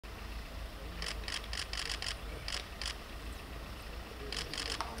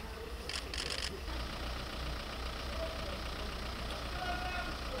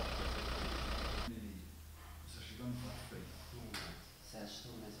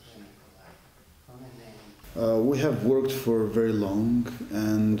We have worked for very long,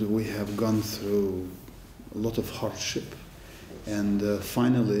 and we have gone through a lot of hardship, and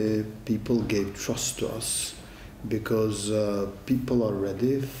finally people gave trust to us because people are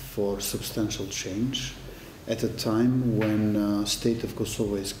ready for substantial change at a time when state of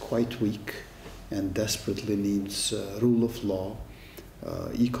Kosovo is quite weak and desperately needs rule of law,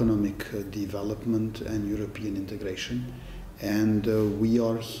 economic development and European integration. And we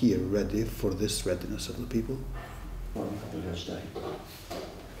are here ready for this readiness of the people.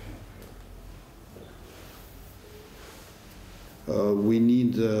 We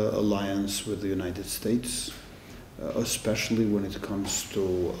need alliance with the United States, especially when it comes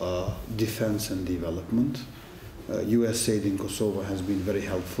to defense and development. US aid in Kosovo has been very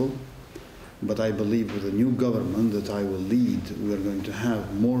helpful, but I believe with the new government that I will lead, we are going to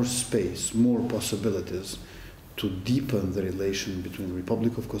have more space, more possibilities to deepen the relation between the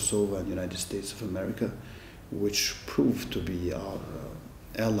Republic of Kosovo and the United States of America, which proved to be our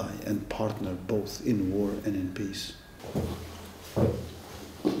ally and partner both in war and in peace.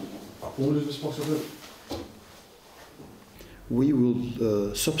 What is this possible? We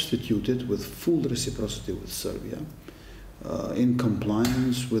will substitute it with full reciprocity with Serbia in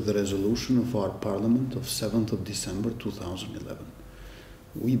compliance with the resolution of our Parliament of 7th of December 2011.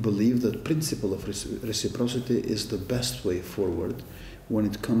 We believe that principle of reciprocity is the best way forward when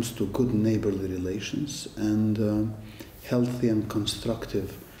it comes to good neighborly relations and healthy and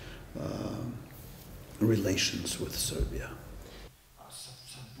constructive relations with Serbia.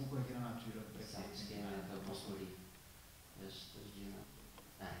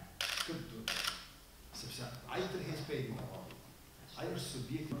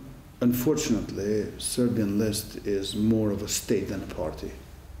 Unfortunately, Serbian list is more of a state than a party.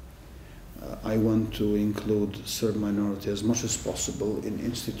 I want to include Serb minority as much as possible in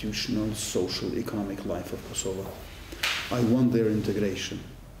institutional, social, economic life of Kosovo. I want their integration,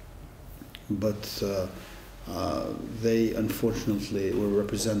 but they unfortunately were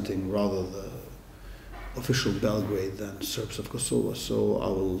representing rather the official Belgrade than Serbs of Kosovo, so I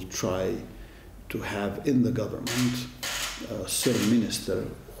will try to have in the government a Serb minister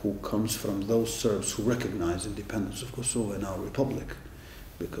who comes from those Serbs who recognize independence of Kosovo and our republic,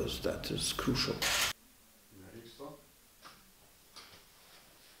 because that is crucial.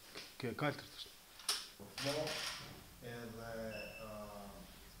 Okay,